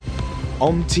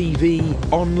on TV,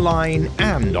 online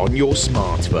and on your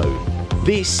smartphone.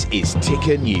 This is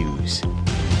Ticker News.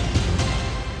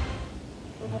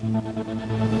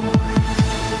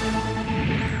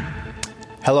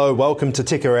 Hello, welcome to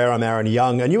Ticker Air. I'm Aaron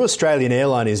Young. A new Australian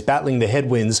airline is battling the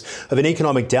headwinds of an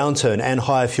economic downturn and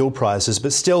higher fuel prices,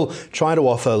 but still trying to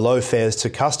offer low fares to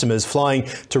customers flying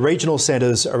to regional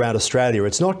centres around Australia.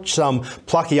 It's not some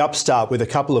plucky upstart with a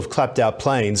couple of clapped out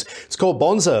planes. It's called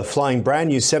Bonza, flying brand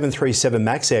new 737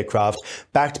 MAX aircraft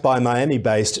backed by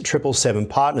Miami-based 777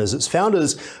 partners. Its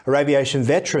founders are aviation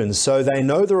veterans, so they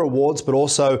know the rewards, but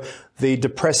also the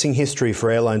depressing history for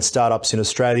airline startups in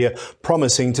Australia,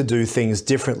 promising to do things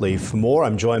differently. For more,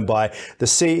 I'm joined by the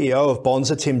CEO of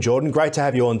Bonza, Tim Jordan. Great to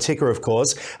have you on Ticker, of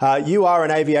course. You are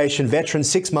an aviation veteran.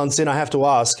 6 months in, I have to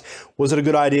ask, was it a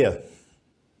good idea?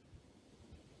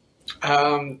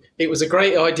 It was a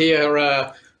great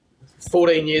idea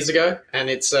 14 years ago,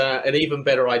 and it's an even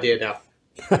better idea now.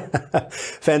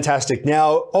 Fantastic.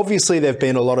 Now, obviously, there have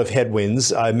been a lot of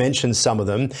headwinds. I mentioned some of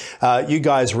them. You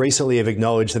guys recently have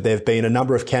acknowledged that there have been a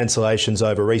number of cancellations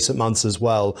over recent months as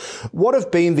well. What have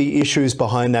been the issues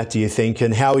behind that, do you think,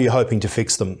 and how are you hoping to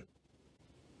fix them?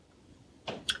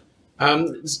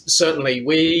 Certainly,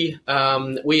 we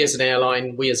as an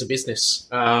airline, we as a business,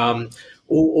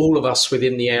 all of us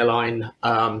within the airline,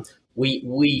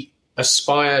 we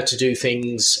aspire to do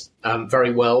things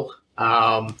very well.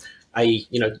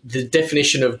 The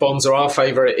definition of Bonza, our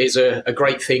favourite, is a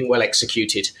great thing well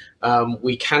executed.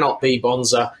 We cannot be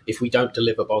Bonza if we don't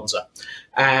deliver Bonza.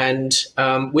 And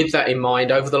with that in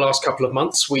mind, over the last couple of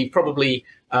months, we probably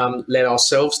let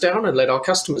ourselves down and let our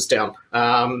customers down.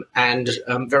 And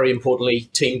very importantly,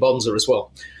 Team Bonza as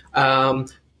well.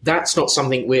 That's not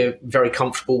something we're very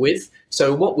comfortable with.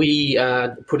 So what we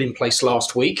put in place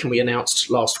last week, and we announced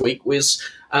last week, was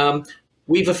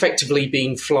we've effectively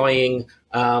been flying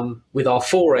with our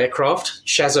 4 aircraft,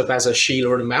 Shazza, Bazza,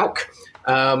 Sheila and Malk.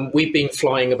 We've been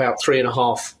flying about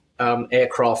 3.5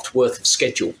 aircraft worth of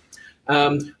schedule.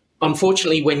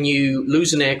 Unfortunately, when you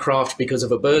lose an aircraft because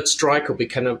of a bird strike or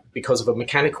because of a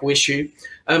mechanical issue,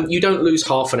 you don't lose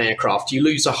half an aircraft, you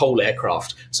lose a whole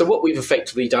aircraft. So what we've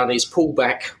effectively done is pull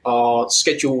back our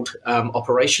scheduled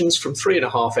operations from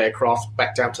 3.5 aircraft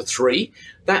back down to 3.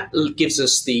 That gives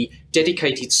us the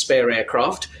dedicated spare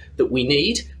aircraft that we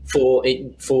need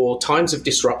for times of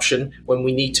disruption when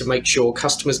we need to make sure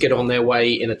customers get on their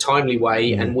way in a timely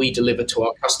way and we deliver to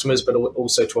our customers, but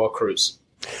also to our crews.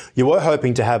 You were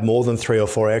hoping to have more than 3 or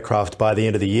 4 aircraft by the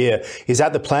end of the year. Is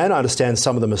that the plan? I understand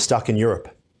some of them are stuck in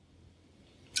Europe.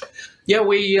 Yeah,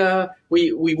 we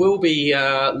will be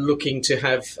looking to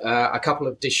have a couple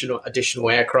of additional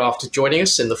aircraft joining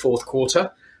us in the fourth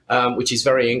quarter, which is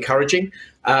very encouraging.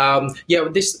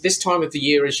 This time of the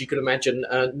year, as you can imagine,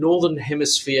 Northern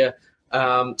Hemisphere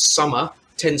summer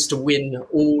tends to win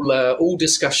all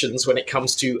discussions when it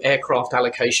comes to aircraft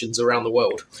allocations around the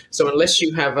world. So unless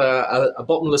you have a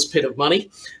bottomless pit of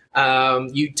money,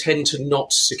 you tend to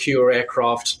not secure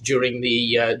aircraft during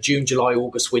the June, July,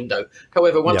 August window.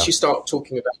 However, once you start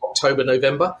talking about October,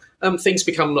 November, things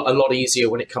become a lot easier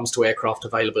when it comes to aircraft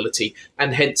availability.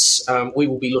 And hence, we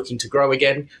will be looking to grow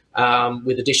again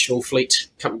with additional fleet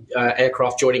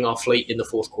aircraft joining our fleet in the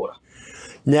fourth quarter.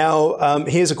 Now,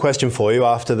 here's a question for you.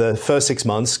 After the first 6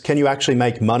 months, can you actually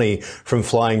make money from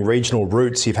flying regional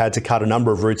routes? You've had to cut a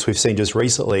number of routes we've seen just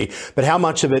recently, but how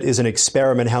much of it is an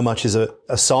experiment? How much is a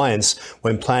science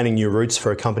when planning new routes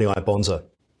for a company like Bonza?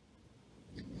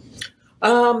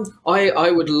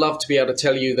 I would love to be able to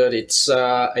tell you that it's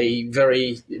a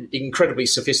very incredibly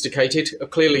sophisticated.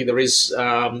 Clearly, there is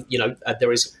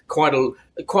there is quite a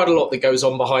lot that goes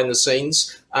on behind the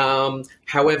scenes.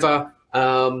 However,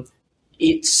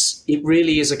 it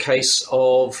really is a case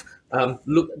of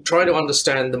try to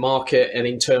understand the market and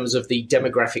in terms of the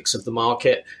demographics of the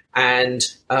market. And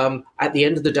at the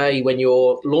end of the day, when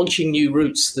you're launching new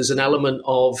routes, there's an element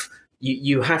of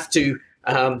you have to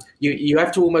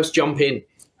almost jump in.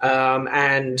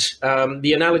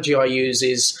 The analogy I use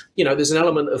is, there's an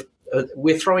element of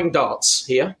we're throwing darts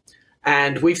here,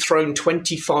 and we've thrown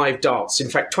 25 darts.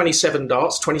 In fact, 27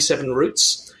 darts, 27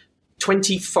 routes.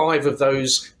 25 of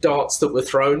those darts that were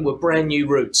thrown were brand new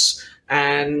routes.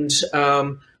 And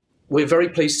we're very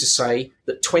pleased to say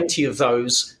that 20 of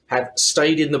those have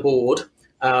stayed in the board,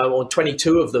 or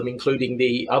 22 of them, including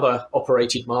the other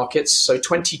operated markets. So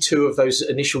 22 of those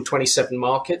initial 27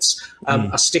 markets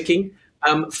are sticking.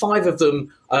 5 of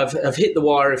them have hit the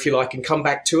wire, if you like, and come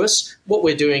back to us. What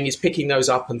we're doing is picking those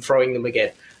up and throwing them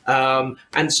again.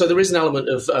 And so there is an element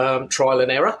of trial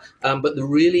and error. But the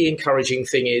really encouraging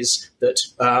thing is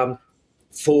that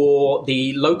for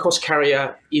the low-cost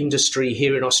carrier industry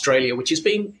here in Australia, which has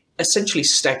been essentially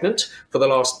stagnant for the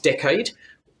last decade,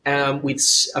 with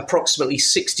approximately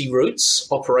 60 routes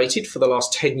operated for the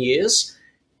last 10 years,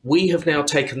 we have now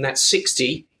taken that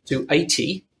 60 to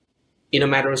 80 in a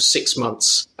matter of 6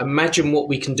 months. Imagine what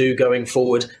we can do going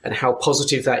forward and how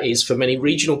positive that is for many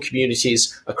regional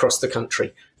communities across the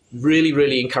country. Really,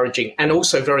 really encouraging. And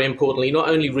also, very importantly, not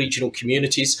only regional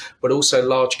communities, but also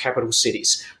large capital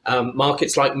cities.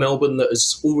 Markets like Melbourne that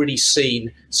has already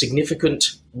seen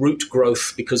significant route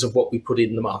growth because of what we put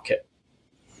in the market.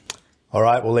 All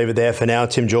right, we'll leave it there for now.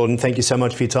 Tim Jordan, thank you so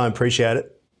much for your time. Appreciate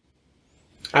it.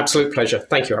 Absolute pleasure.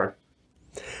 Thank you, Aaron.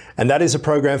 And that is a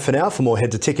program for now. For more,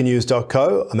 head to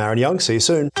tickernews.co. I'm Aaron Young. See you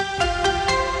soon.